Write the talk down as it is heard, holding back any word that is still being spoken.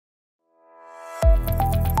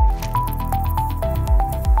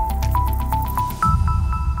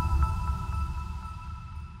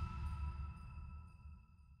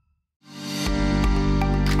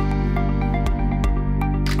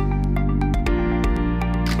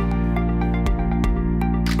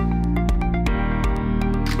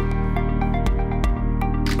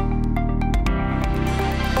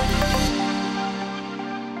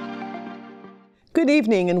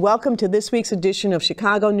evening and welcome to this week's edition of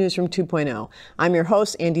Chicago Newsroom 2.0. I'm your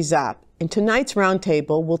host, Andy Zopp. In tonight's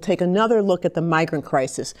roundtable, we'll take another look at the migrant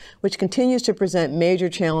crisis, which continues to present major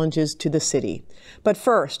challenges to the city. But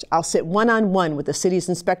first, I'll sit one-on-one with the city's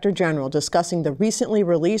Inspector General discussing the recently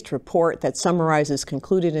released report that summarizes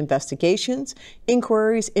concluded investigations,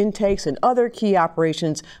 inquiries, intakes, and other key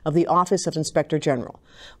operations of the Office of Inspector General.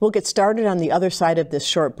 We'll get started on the other side of this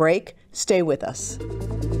short break. Stay with us.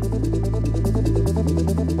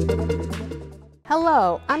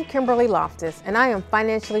 Hello, I'm Kimberly Loftus, and I am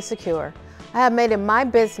financially secure. I have made it my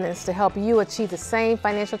business to help you achieve the same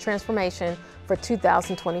financial transformation for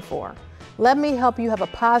 2024. Let me help you have a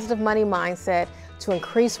positive money mindset to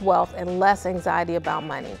increase wealth and less anxiety about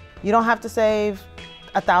money. You don't have to save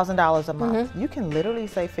 $1,000 a month. You can literally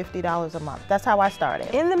save $50 a month. That's how I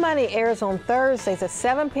started. In the Money airs on Thursdays at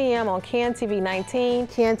 7 p.m. on CanTV 19,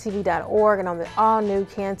 cantv.org, and on the all-new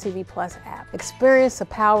CanTV Plus app. Experience the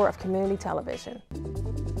power of community television.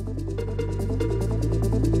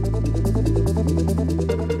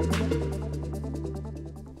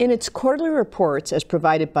 In its quarterly reports as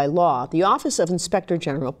provided by law, the Office of Inspector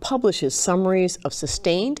General publishes summaries of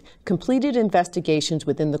sustained, completed investigations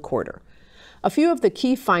within the quarter. A few of the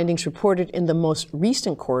key findings reported in the most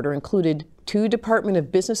recent quarter included 2 Department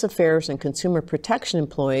of Business Affairs and Consumer Protection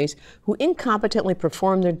employees who incompetently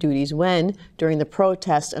performed their duties when, during the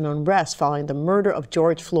protests and unrest following the murder of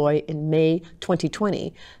George Floyd in May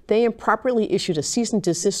 2020, they improperly issued a cease and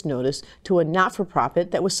desist notice to a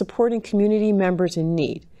not-for-profit that was supporting community members in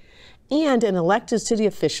need. And an elected city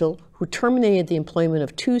official who terminated the employment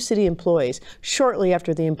of 2 city employees shortly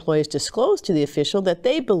after the employees disclosed to the official that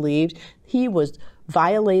they believed he was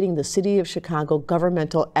violating the City of Chicago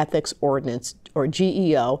Governmental Ethics Ordinance, or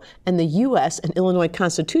GEO, and the U.S. and Illinois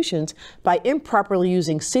constitutions by improperly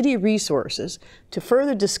using city resources. To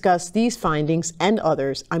further discuss these findings and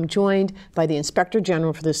others, I'm joined by the Inspector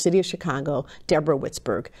General for the City of Chicago, Deborah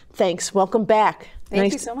Witzburg. Thanks. Welcome back.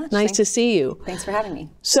 Thank you so much. Nice to see you. Thanks for having me.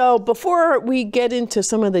 So before we get into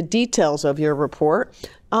some of the details of your report,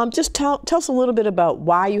 just tell us a little bit about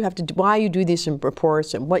why you do these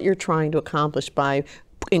reports and what you're trying to accomplish by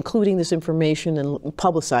including this information and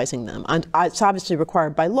publicizing them. And it's obviously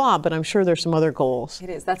required by law, but I'm sure there's some other goals. It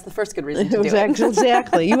is. That's the first good reason to do it.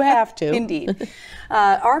 Exactly. You have to. Indeed.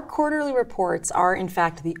 Our quarterly reports are, in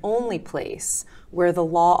fact, the only place where the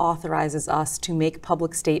law authorizes us to make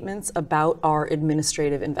public statements about our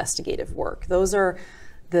administrative investigative work. Those are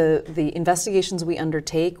the investigations we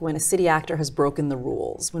undertake when a city actor has broken the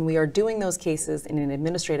rules. When we are doing those cases in an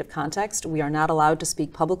administrative context, we are not allowed to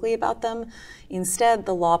speak publicly about them. Instead,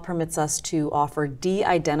 the law permits us to offer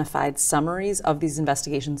de-identified summaries of these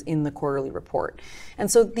investigations in the quarterly report. And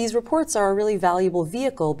so these reports are a really valuable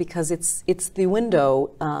vehicle because it's the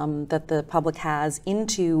window that the public has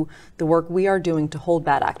into the work we are doing to hold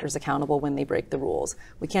bad actors accountable when they break the rules.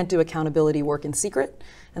 We can't do accountability work in secret,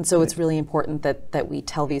 and so it's really important that we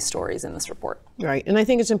tell these stories in this report. Right, and I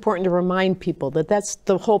think it's important to remind people that that's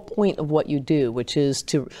the whole point of what you do, which is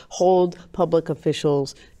to hold public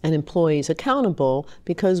officials and employees accountable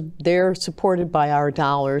because they're supported by our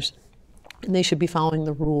dollars and they should be following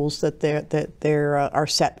the rules that are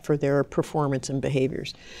set for their performance and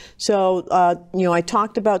behaviors. So, I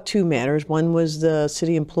talked about 2 matters. One was the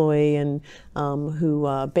city employee and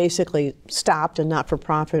who basically stopped a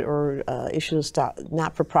not-for-profit or issued a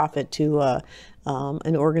not-for-profit to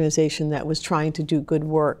an organization that was trying to do good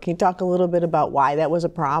work. Can you talk a little bit about why that was a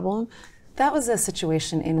problem? That was a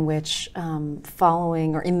situation in which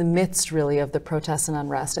following, or in the midst really, of the protests and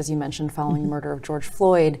unrest, as you mentioned, following the murder of George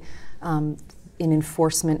Floyd, an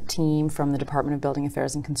enforcement team from the Department of Building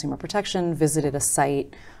Affairs and Consumer Protection visited a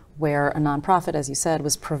site where a nonprofit, as you said,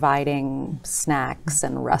 was providing snacks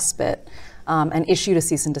and respite and issued a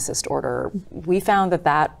cease and desist order. We found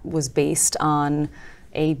that was based on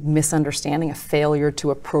a misunderstanding, a failure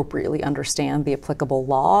to appropriately understand the applicable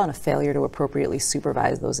law, and a failure to appropriately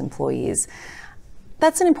supervise those employees.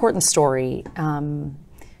 That's an important story,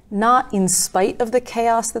 not in spite of the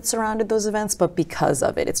chaos that surrounded those events, but because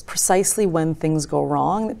of it. It's precisely when things go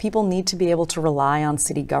wrong that people need to be able to rely on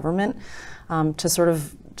city government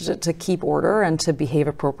to keep order and to behave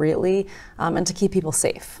appropriately and to keep people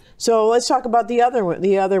safe. So let's talk about the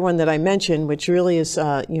other one that I mentioned, which really is,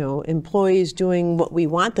 employees doing what we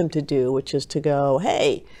want them to do, which is to go,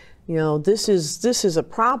 hey, this is a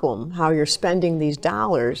problem, how you're spending these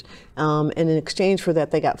dollars, and in exchange for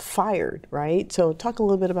that, they got fired, right? So talk a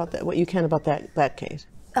little bit about that, what you can about that case.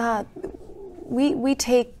 We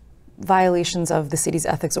take violations of the city's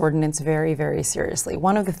ethics ordinance very, very seriously.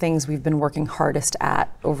 One of the things we've been working hardest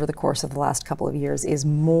at over the course of the last couple of years is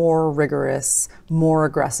more rigorous, more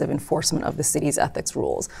aggressive enforcement of the city's ethics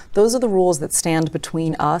rules. Those are the rules that stand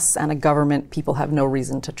between us and a government people have no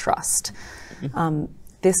reason to trust.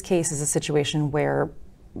 This case is a situation where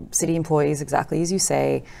city employees, exactly as you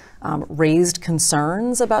say, raised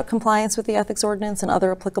concerns about compliance with the ethics ordinance and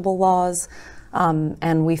other applicable laws.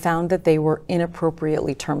 And we found that they were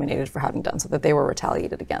inappropriately terminated for having done so, that they were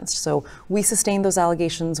retaliated against. So we sustained those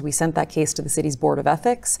allegations. We sent that case to the city's Board of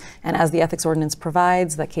Ethics. And as the ethics ordinance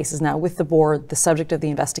provides, that case is now with the board. The subject of the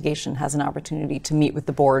investigation has an opportunity to meet with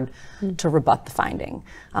the board to rebut the finding.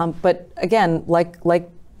 But again,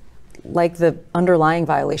 like the underlying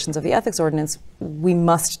violations of the ethics ordinance, we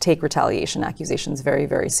must take retaliation accusations very,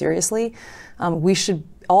 very seriously. We should,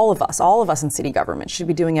 all of us in city government should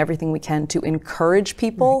be doing everything we can to encourage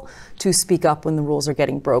people to speak up when the rules are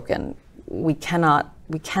getting broken. We cannot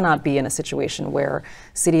be in a situation where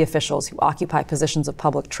city officials who occupy positions of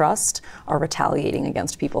public trust are retaliating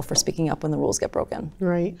against people for speaking up when the rules get broken.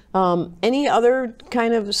 Right. Any other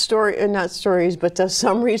kind of not stories, but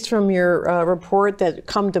summaries from your report that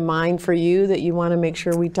come to mind for you that you want to make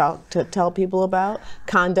sure we tell people about?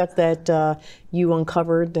 Conduct that you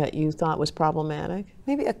uncovered that you thought was problematic?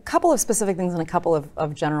 Maybe a couple of specific things and a couple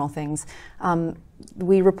of general things.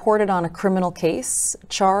 We reported on a criminal case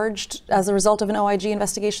charged as a result of an OIG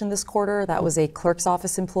investigation this quarter. That was a clerk's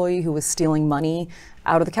office employee who was stealing money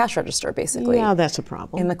out of the cash register, basically. Yeah, that's a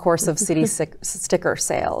problem. In the course of city sticker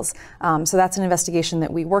sales. So that's an investigation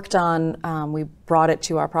that we worked on. We brought it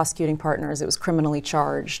to our prosecuting partners. It was criminally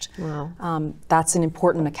charged. Wow. That's an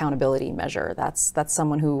important accountability measure. That's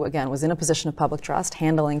someone who, again, was in a position of public trust,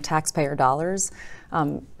 handling taxpayer dollars,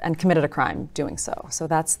 and committed a crime doing so. So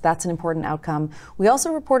that's an important outcome. We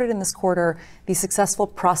also reported in this quarter the successful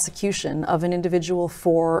prosecution of an individual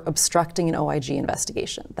for obstructing an OIG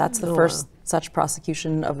investigation. That's the first such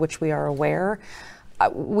prosecution of which we are aware.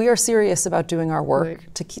 We are serious about doing our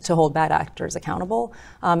work to hold bad actors accountable,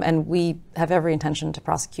 and we have every intention to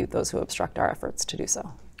prosecute those who obstruct our efforts to do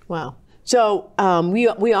so. Wow. So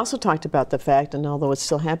we also talked about the fact, and although it's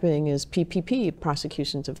still happening, is PPP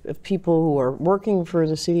prosecutions of people who are working for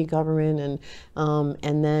the city government,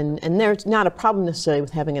 and there's not a problem necessarily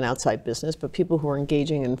with having an outside business, but people who are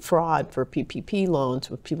engaging in fraud for PPP loans,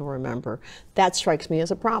 if people remember, that strikes me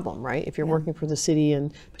as a problem, right? If you're working for the city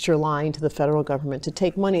but you're lying to the federal government to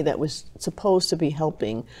take money that was supposed to be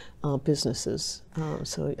helping businesses.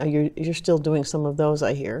 So you're still doing some of those,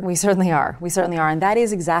 I hear. We certainly are. We certainly are. And that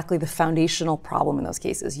is exactly the foundational problem in those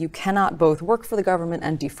cases. You cannot both work for the government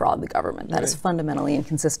and defraud the government. That is fundamentally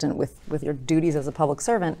inconsistent with your duties as a public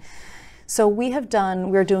servant. So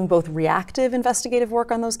we're doing both reactive investigative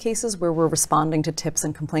work on those cases where we're responding to tips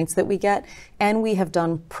and complaints that we get, and we have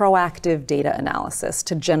done proactive data analysis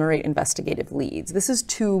to generate investigative leads. This is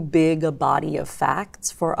too big a body of facts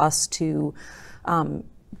for us to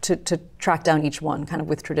track down each one kind of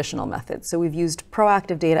with traditional methods. So we've used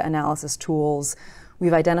proactive data analysis tools.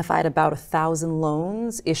 We've identified about 1,000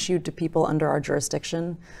 loans issued to people under our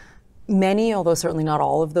jurisdiction. Many, although certainly not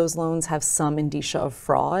all of those loans, have some indicia of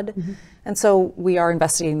fraud. And so we are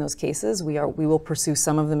investigating those cases. We will pursue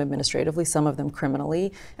some of them administratively, some of them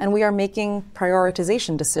criminally, and we are making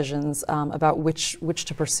prioritization decisions about which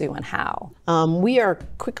to pursue and how. We are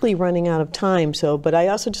quickly running out of time, but I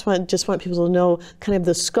also just want people to know kind of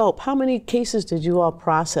the scope. How many cases did you all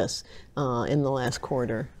process in the last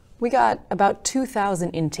quarter? We got about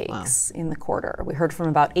 2,000 intakes in the quarter. We heard from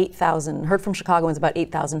about 8,000, heard from Chicagoans about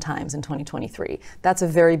 8,000 times in 2023. That's a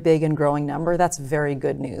very big and growing number. That's very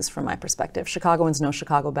good news from my perspective. Chicagoans know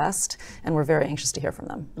Chicago best, and we're very anxious to hear from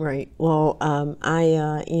them. Right. Well, I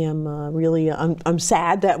am really, I'm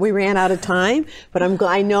sad that we ran out of time, but I'm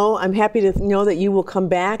happy to know that you will come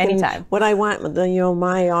back. Anytime. And what I want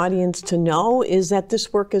my audience to know is that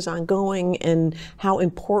this work is ongoing and how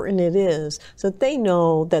important it is, so that they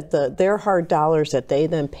know that their hard dollars that they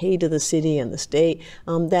then pay to the city and the state,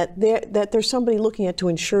 that there's somebody looking at to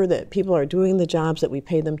ensure that people are doing the jobs that we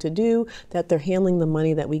pay them to do, that they're handling the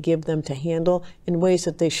money that we give them to handle in ways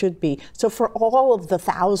that they should be. So for all of the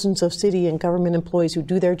thousands of city and government employees who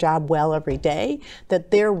do their job well every day,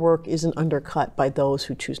 that their work isn't undercut by those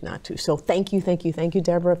who choose not to. So thank you,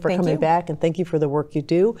 Deborah, for coming back, and thank you for the work you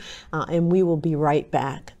do. And we will be right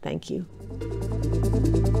back. Thank you.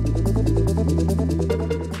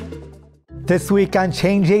 This week on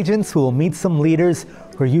Change Agents, we will meet some leaders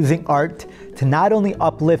who We're using art to not only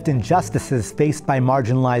uplift injustices faced by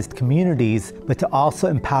marginalized communities, but to also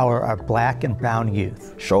empower our Black and brown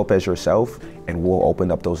youth. Show up as yourself and we'll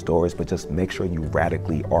open up those doors, but just make sure you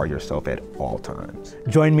radically are yourself at all times.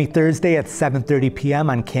 Join me Thursday at 7:30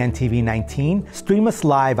 p.m. on CAN TV 19. Stream us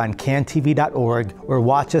live on cantv.org or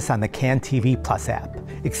watch us on the CAN TV Plus app.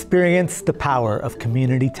 Experience the power of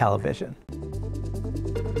community television.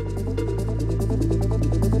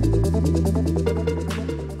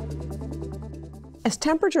 As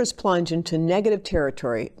temperatures plunge into negative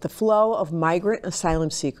territory, the flow of migrant asylum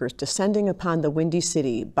seekers descending upon the Windy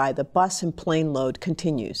City by the bus and plane load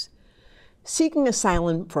continues. Seeking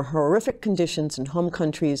asylum for horrific conditions in home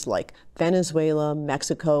countries like Venezuela,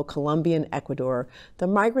 Mexico, Colombia, and Ecuador, the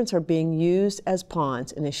migrants are being used as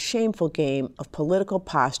pawns in a shameful game of political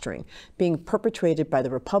posturing being perpetrated by the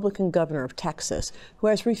Republican governor of Texas, who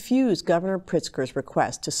has refused Governor Pritzker's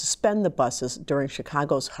request to suspend the buses during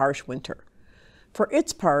Chicago's harsh winter. For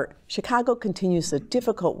its part, Chicago continues the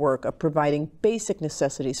difficult work of providing basic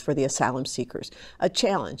necessities for the asylum seekers, a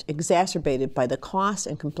challenge exacerbated by the cost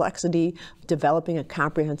and complexity of developing a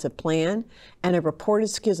comprehensive plan and a reported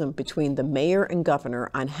schism between the mayor and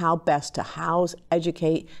governor on how best to house,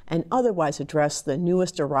 educate, and otherwise address the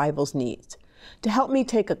newest arrivals' needs. To help me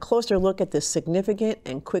take a closer look at this significant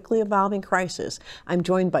and quickly evolving crisis, I'm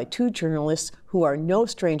joined by two journalists who are no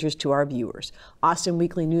strangers to our viewers: Austin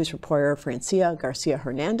Weekly News reporter Francia Garcia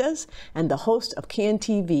Hernandez and the host of CAN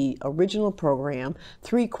TV original program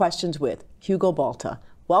 3 Questions with Hugo Balta.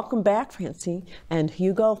 Welcome back, Francie. And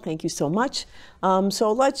Hugo, thank you so much.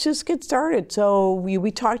 So let's just get started. So we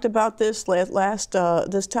talked about this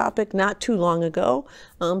this topic not too long ago,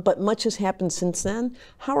 but much has happened since then.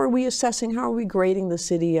 How are we grading the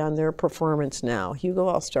city on their performance now? Hugo,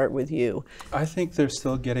 I'll start with you. I think they're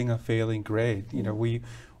still getting a failing grade. You know,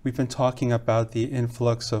 we've been talking about the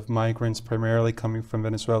influx of migrants primarily coming from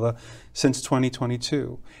Venezuela since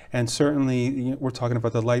 2022. And certainly we're talking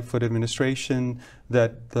about the Lightfoot administration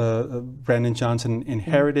that Brandon Johnson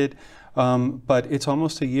inherited. But it's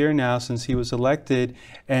almost a year now since he was elected,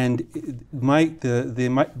 and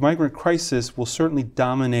the migrant crisis will certainly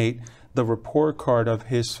dominate the report card of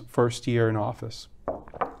his first year in office.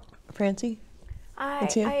 Francie?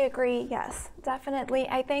 I agree, yes, definitely.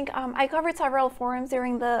 I think I covered several forums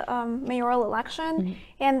during the mayoral election,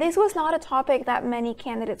 and this was not a topic that many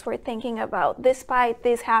candidates were thinking about, despite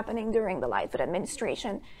this happening during the Lightfoot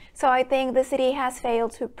administration. So I think the city has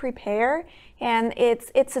failed to prepare, and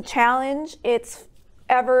it's a challenge. It's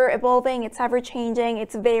ever evolving, it's ever changing,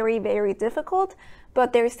 it's very, very difficult,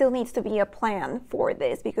 but there still needs to be a plan for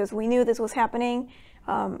this because we knew this was happening.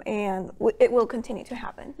 And it will continue to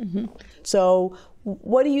happen. So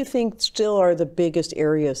what do you think still are the biggest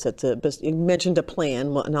areas that you mentioned a plan,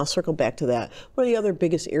 and I'll circle back to that. What are the other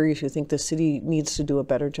biggest areas you think the city needs to do a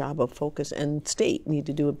better job of focus, and state need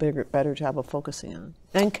to do a better job of focusing on?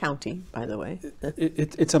 And county, by the way.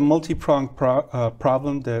 It's a multi-pronged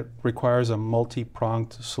problem that requires a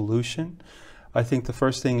multi-pronged solution. I think the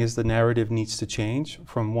first thing is the narrative needs to change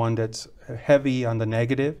from one that's heavy on the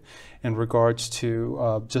negative in regards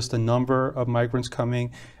to just the number of migrants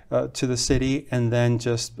coming to the city, and then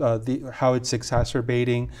just how it's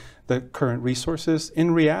exacerbating the current resources.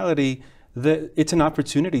 In reality, it's an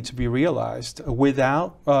opportunity to be realized.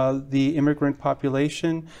 Without the immigrant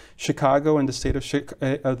population, Chicago and the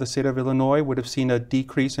state of Illinois would have seen a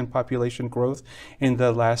decrease in population growth in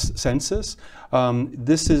the last census.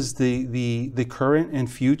 This is the current and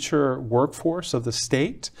future workforce of the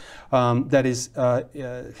state that is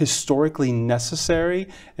historically necessary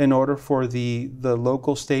in order for the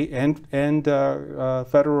local, state, and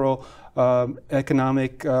federal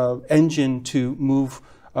economic engine to move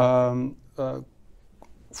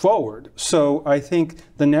forward. So I think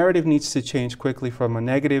the narrative needs to change quickly from a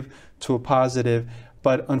negative to a positive.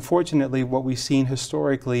 But unfortunately, what we've seen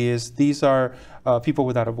historically is these are people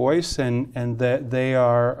without a voice, and that they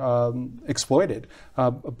are exploited,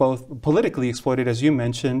 both politically exploited, as you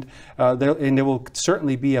mentioned, and there will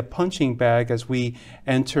certainly be a punching bag as we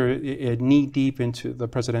enter knee deep into the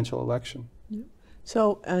presidential election.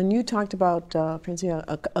 So, and you talked about, Francia,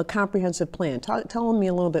 a comprehensive plan. Tell me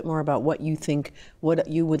a little bit more about what you think, what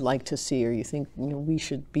you would like to see, or you think we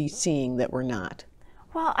should be seeing that we're not.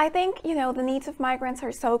 Well, I think the needs of migrants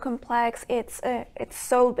are so complex. It's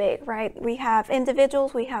so big, right? We have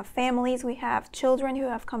individuals, we have families, we have children who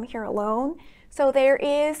have come here alone. So there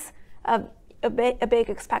is a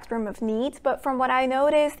big spectrum of needs. But from what I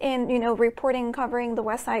noticed in reporting covering the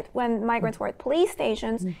West Side when migrants were at police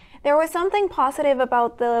stations, there was something positive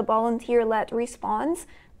about the volunteer-led response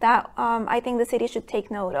that I think the city should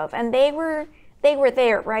take note of. And they were they were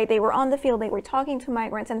there, right? They were on the field, they were talking to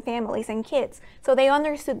migrants and families and kids. So they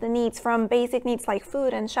understood the needs, from basic needs like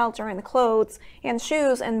food and shelter and clothes and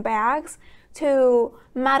shoes and bags, to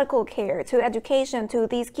medical care, to education, to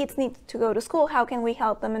these kids need to go to school. How can we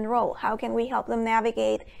help them enroll? How can we help them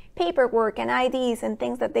navigate paperwork and IDs and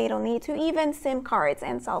things that they don't need, to even SIM cards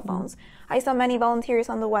and cell phones? I saw many volunteers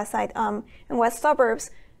on the west side, in west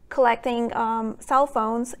suburbs, collecting cell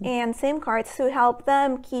phones and SIM cards to help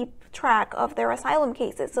them keep track of their asylum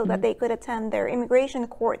cases so that they could attend their immigration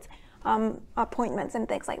court appointments and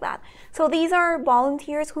things like that. So these are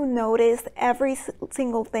volunteers who noticed every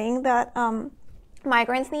single thing that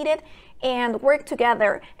migrants needed and work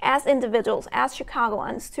together as individuals, as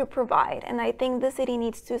Chicagoans, to provide. And I think the city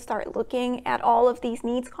needs to start looking at all of these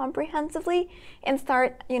needs comprehensively and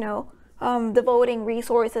start, devoting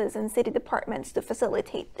resources in city departments to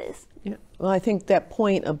facilitate this. Yeah. Well, I think that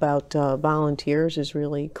point about volunteers is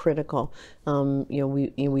really critical. Anyone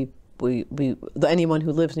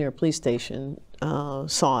who lives near a police station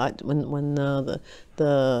saw it when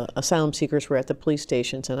the asylum seekers were at the police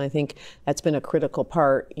stations, and I think that's been a critical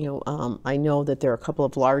part. I know that there are a couple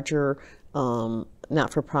of larger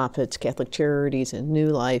not-for-profits, Catholic Charities and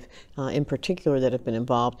New Life in particular, that have been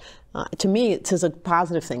involved. To me, it says a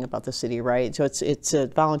positive thing about the city, right? So it's a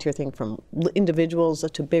volunteer thing from individuals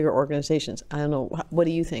to bigger organizations. I don't know, what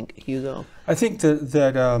do you think, Hugo? I think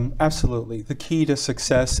that absolutely. The key to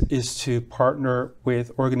success is to partner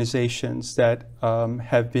with organizations that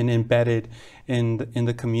have been embedded in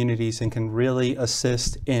the communities and can really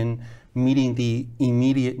assist in meeting the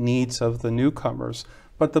immediate needs of the newcomers.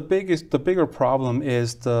 But the bigger problem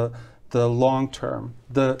is the long term.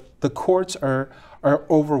 The courts are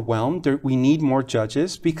overwhelmed. We need more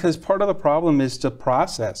judges, because part of the problem is the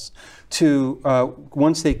process to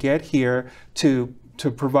once they get here to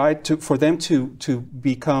provide for them to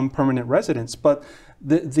become permanent residents. But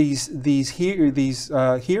these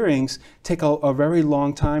hearings take a very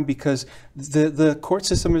long time because the court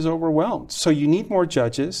system is overwhelmed. So you need more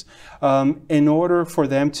judges in order for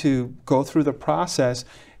them to go through the process.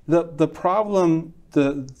 The problem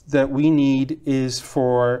that we need is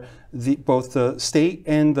for both the state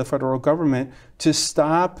and the federal government to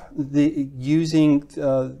stop using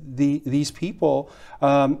these people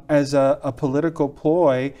as a political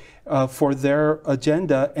ploy for their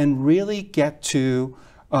agenda, and really get to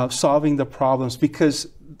solving the problems, because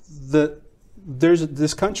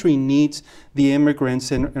this country needs the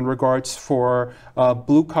immigrants in regards for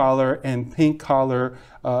blue collar and pink collar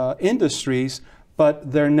industries,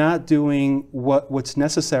 but they're not doing what's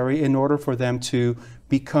necessary in order for them to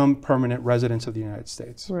become permanent residents of the United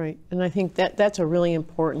States. Right, and I think that's a really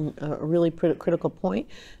important, really critical point,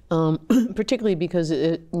 particularly because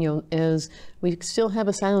as we still have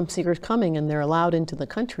asylum seekers coming and they're allowed into the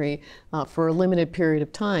country for a limited period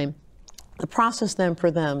of time. The process then for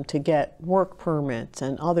them to get work permits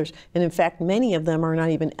and others, and in fact many of them are not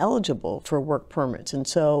even eligible for work permits, and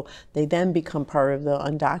so they then become part of the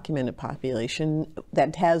undocumented population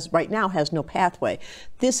that right now has no pathway.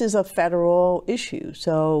 This is a federal issue,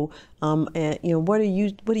 so what are your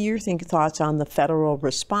thoughts on the federal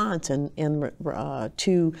response and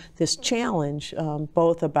to this challenge,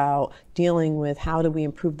 both about dealing with how do we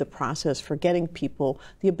improve the process for getting people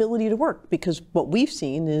the ability to work, because what we've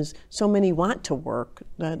seen is so many want to work,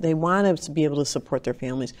 they want to be able to support their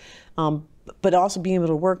families, but also being able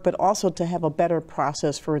to work, but also to have a better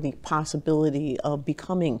process for the possibility of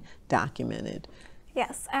becoming documented.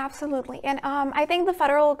 Yes, absolutely. And I think the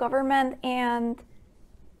federal government and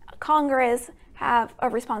Congress have a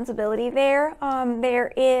responsibility there.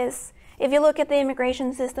 If you look at the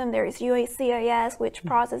immigration system, there is USCIS, which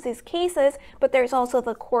processes cases, but there's also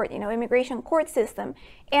the court, immigration court system.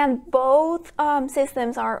 And both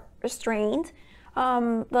systems are restrained.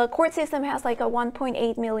 The court system has like a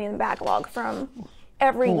 1.8 million backlog from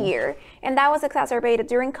every year. And that was exacerbated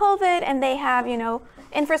during COVID, and they have,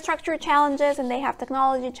 infrastructure challenges, and they have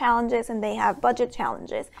technology challenges, and they have budget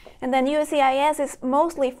challenges. And then USCIS is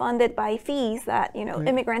mostly funded by fees that,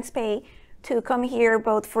 immigrants pay to come here,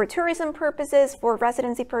 both for tourism purposes, for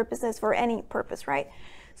residency purposes, for any purpose, right?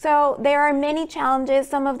 So there are many challenges.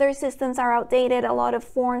 Some of their systems are outdated. A lot of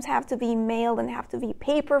forms have to be mailed and have to be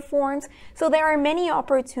paper forms. So there are many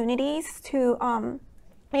opportunities to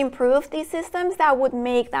improve these systems that would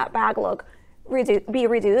make that backlog be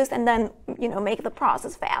reduced, and then make the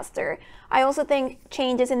process faster. I also think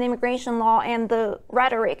changes in immigration law and the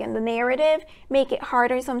rhetoric and the narrative make it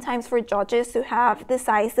harder sometimes for judges to have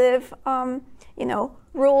decisive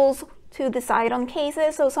rules to decide on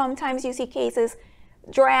cases. So sometimes you see cases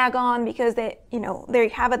drag on because they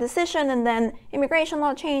have a decision, and then immigration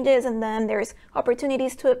law changes, and then there's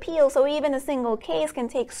opportunities to appeal. So even a single case can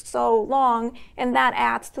take so long, and that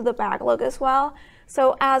adds to the backlog as well.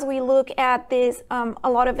 So as we look at this, a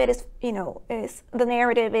lot of it is the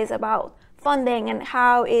narrative is about funding and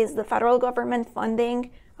how is the federal government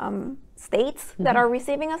funding states that are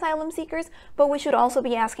receiving asylum seekers, but we should also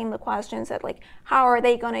be asking the questions that, like, how are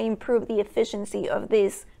they going to improve the efficiency of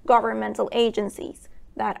these governmental agencies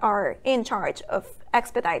that are in charge of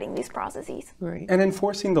expediting these processes. Right. And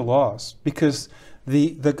enforcing the laws, because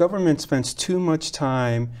the government spends too much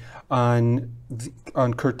time on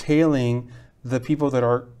curtailing the people that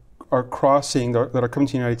are crossing, that are coming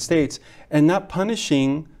to the United States, and not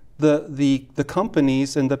punishing the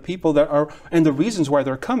companies and the people that are, and the reasons why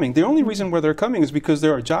they're coming. The only reason why they're coming is because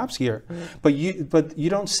there are jobs here. But you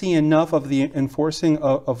don't see enough of the enforcing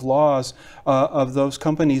of laws of those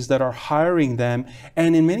companies that are hiring them,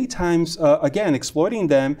 and in many times again exploiting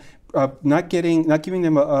them, not giving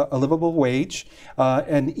them a livable wage,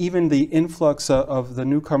 and even the influx of the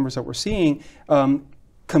newcomers that we're seeing.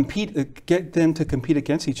 Get them to compete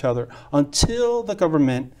against each other until the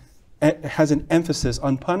government has an emphasis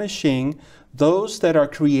on punishing those that are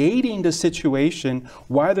creating the situation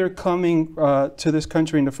why they're coming to this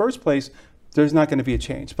country in the first place. There's not going to be a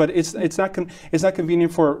change. But it's not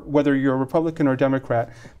convenient for whether you're a Republican or a Democrat.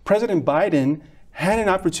 President Biden had an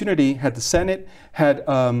opportunity, had the Senate, had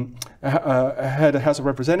a House of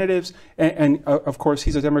Representatives, and of course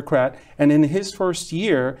he's a Democrat. And in his first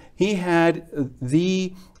year, he had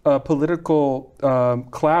the political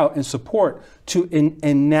clout and support to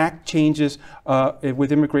enact changes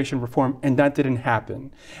with immigration reform, and that didn't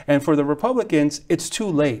happen. And for the Republicans, it's too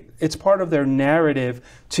late. It's part of their narrative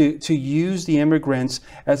to use the immigrants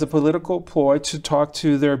as a political ploy to talk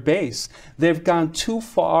to their base. They've gone too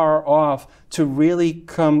far off to really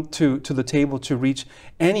come to the table to reach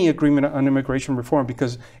any agreement on immigration reform,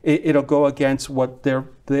 because it'll go against what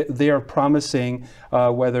they are promising,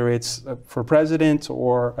 whether it's for president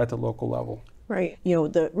or at the local level. Right.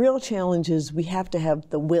 The real challenge is we have to have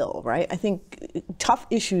the will, right? I think tough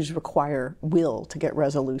issues require will to get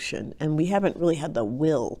resolution, and we haven't really had the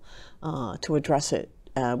will to address it,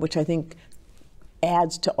 which I think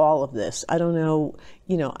adds to all of this. I don't know,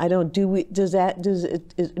 is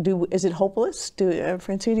it hopeless?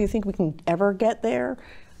 Francia, do you think we can ever get there?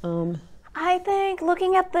 I think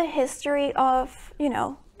looking at the history of,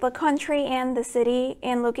 the country and the city,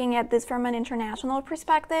 and looking at this from an international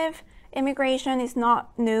perspective, immigration is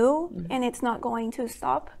not new, and it's not going to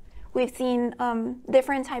stop. We've seen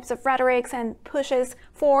different types of rhetorics and pushes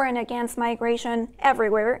for and against migration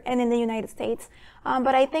everywhere and in the United States.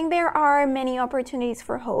 But I think there are many opportunities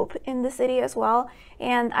for hope in the city as well.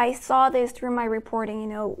 And I saw this through my reporting,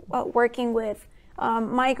 working with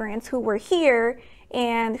migrants who were here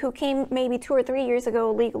and who came maybe 2 or 3 years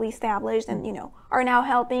ago, legally established, and are now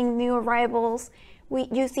helping new arrivals.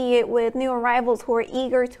 You see it with new arrivals who are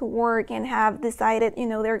eager to work and have decided,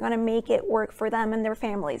 they're going to make it work for them and their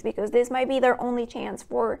families, because this might be their only chance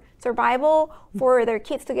for survival, for their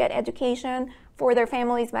kids to get education, for their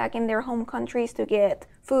families back in their home countries to get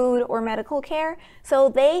food or medical care. So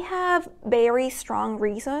they have very strong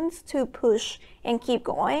reasons to push and keep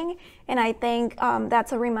going. And I think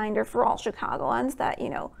that's a reminder for all Chicagoans that,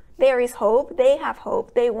 there is hope. They have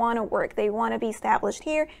hope. They want to work. They want to be established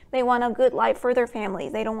here. They want a good life for their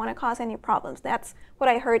families. They don't want to cause any problems. That's what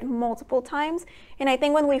I heard multiple times. And I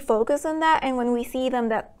think when we focus on that, and when we see them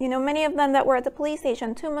that, many of them that were at the police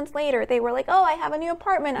station 2 months later, they were like, oh, I have a new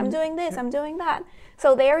apartment. I'm doing this. I'm doing that.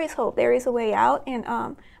 So there is hope. There is a way out. And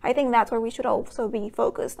I think that's where we should also be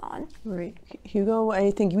focused on. Right. Hugo, I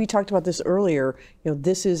think we talked about this earlier.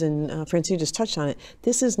 This is, and Francia just touched on it,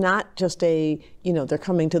 this is not just they're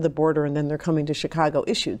coming to the border and then they're coming to Chicago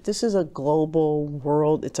issue. This is a global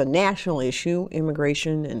world, it's a national issue,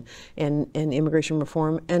 immigration and immigration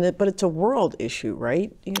reform, but it's a world issue,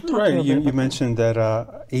 right? Right, you mentioned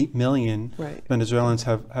that 8 million right. Venezuelans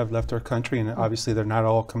have left our country, and obviously they're not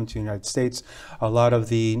all coming to the United States. A lot of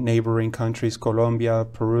the neighboring countries, Colombia,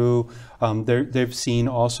 Peru, they've seen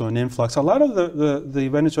also an influx. A lot of the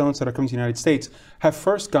Venezuelans that are coming to the United States have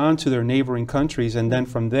first gone to their neighboring countries, and then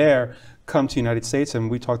from there come to the United States. And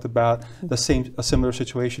we talked about a similar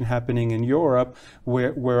situation happening in Europe,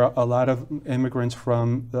 where a lot of immigrants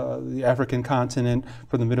from the African continent,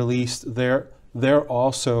 from the Middle East, they're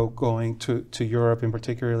also going to Europe, and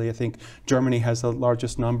particularly I think Germany has the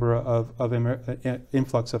largest number of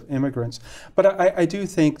influx of immigrants. But I do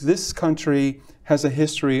think this country has a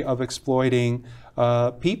history of exploiting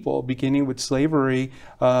people, beginning with slavery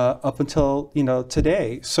up until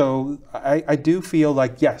today. So I do feel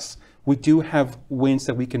like, yes, we do have wins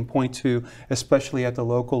that we can point to, especially at the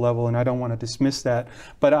local level, and I don't want to dismiss that.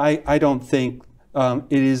 But I don't think it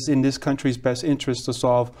is in this country's best interest to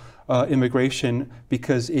solve immigration,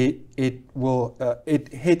 because it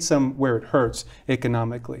hits them where it hurts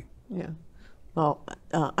economically. Yeah. Well,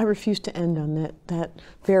 I refuse to end on that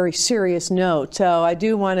very serious note. So I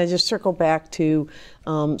do want to just circle back to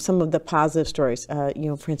some of the positive stories.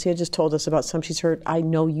 Francia just told us about some she's heard. I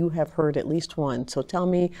know you have heard at least one. So tell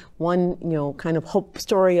me one, kind of hope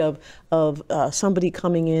story of somebody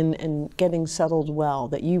coming in and getting settled well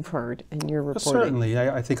that you've heard and you're reporting. Certainly.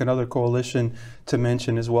 I think another coalition to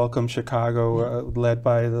mention is Welcome Chicago, led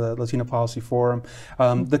by the Latino Policy Forum.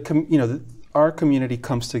 Our community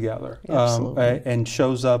comes together and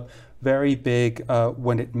shows up very big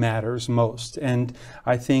when it matters most. And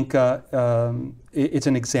I think it's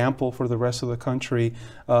an example for the rest of the country.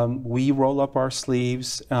 We roll up our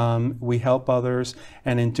sleeves, we help others,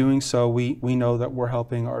 and in doing so, we know that we're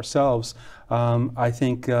helping ourselves. I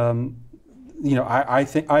think, I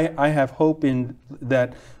have hope in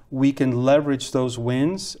that we can leverage those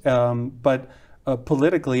wins, but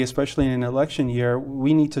politically, especially in an election year,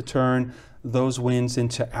 we need to turn those wins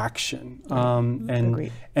into action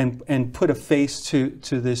and put a face to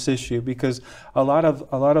this issue, because a lot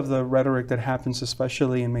of the rhetoric that happens,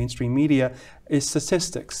 especially in mainstream media, is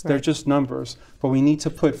statistics. They're just numbers, but we need to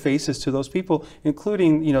put faces to those people,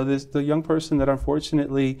 including the young person that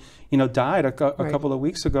unfortunately died a couple of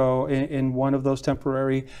weeks ago in one of those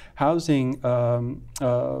temporary housing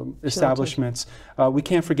establishments. We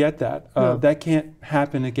can't forget that. That can't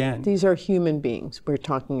happen again. These are human beings we're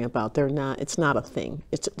talking about. They're not. It's not a thing.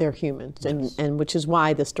 They're humans, yes. and which is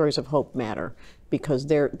why the stories of hope matter, because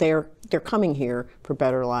they're coming here for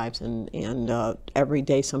better lives, and every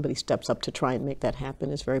day somebody steps up to try and make that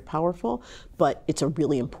happen is very powerful. But it's a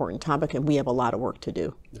really important topic, and we have a lot of work to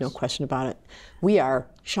do. Yes. No question about it. We are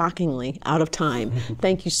shockingly out of time.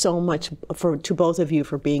 Thank you so much to both of you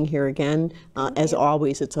for being here again. As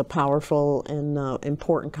always, it's a powerful and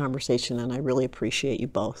important conversation, and I really appreciate you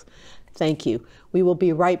both. Thank you. We will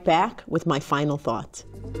be right back with my final thoughts.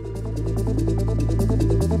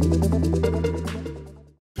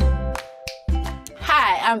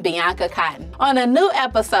 Hi, I'm Bianca Cotton. On a new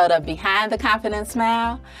episode of Behind the Confident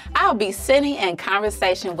Smile, I'll be sitting in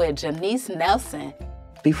conversation with Janice Nelson.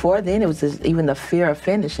 Before then, it was just even the fear of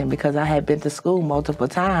finishing, because I had been to school multiple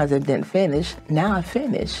times and didn't finish. Now I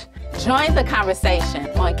finish. Join the conversation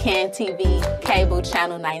on CAN TV, cable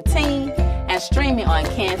channel 19, and streaming on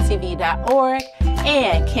cantv.org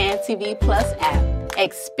and CAN TV Plus app.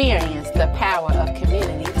 Experience the power of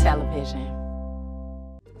community television.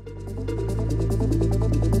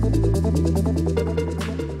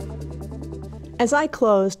 As I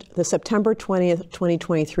closed the September 20th,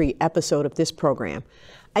 2023 episode of this program,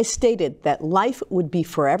 I stated that life would be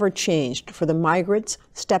forever changed for the migrants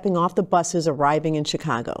stepping off the buses arriving in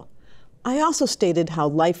Chicago. I also stated how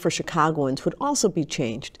life for Chicagoans would also be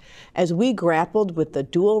changed as we grappled with the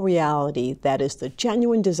dual reality that is the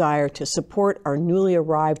genuine desire to support our newly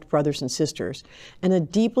arrived brothers and sisters, and a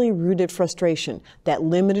deeply rooted frustration that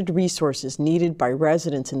limited resources needed by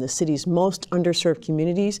residents in the city's most underserved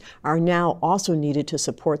communities are now also needed to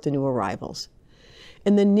support the new arrivals.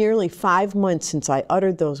 In the nearly 5 months since I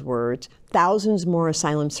uttered those words, thousands more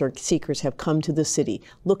asylum seekers have come to the city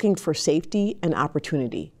looking for safety and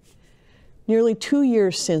opportunity. Nearly 2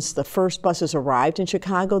 years since the first buses arrived in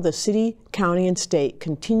Chicago, the city, county, and state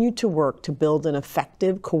continued to work to build an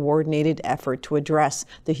effective, coordinated effort to address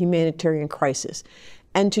the humanitarian crisis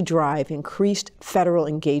and to drive increased federal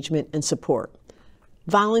engagement and support.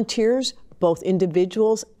 Volunteers, both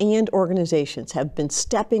individuals and organizations, have been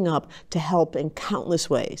stepping up to help in countless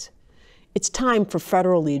ways. It's time for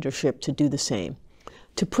federal leadership to do the same,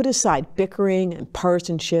 to put aside bickering and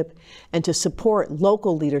partisanship, and to support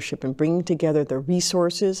local leadership in bringing together the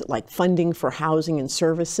resources like funding for housing and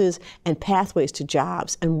services and pathways to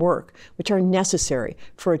jobs and work, which are necessary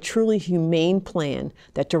for a truly humane plan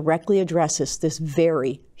that directly addresses this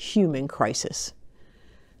very human crisis.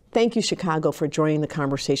 Thank you, Chicago, for joining the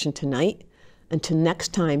conversation tonight. Until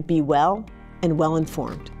next time, be well and well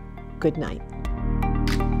informed. Good night.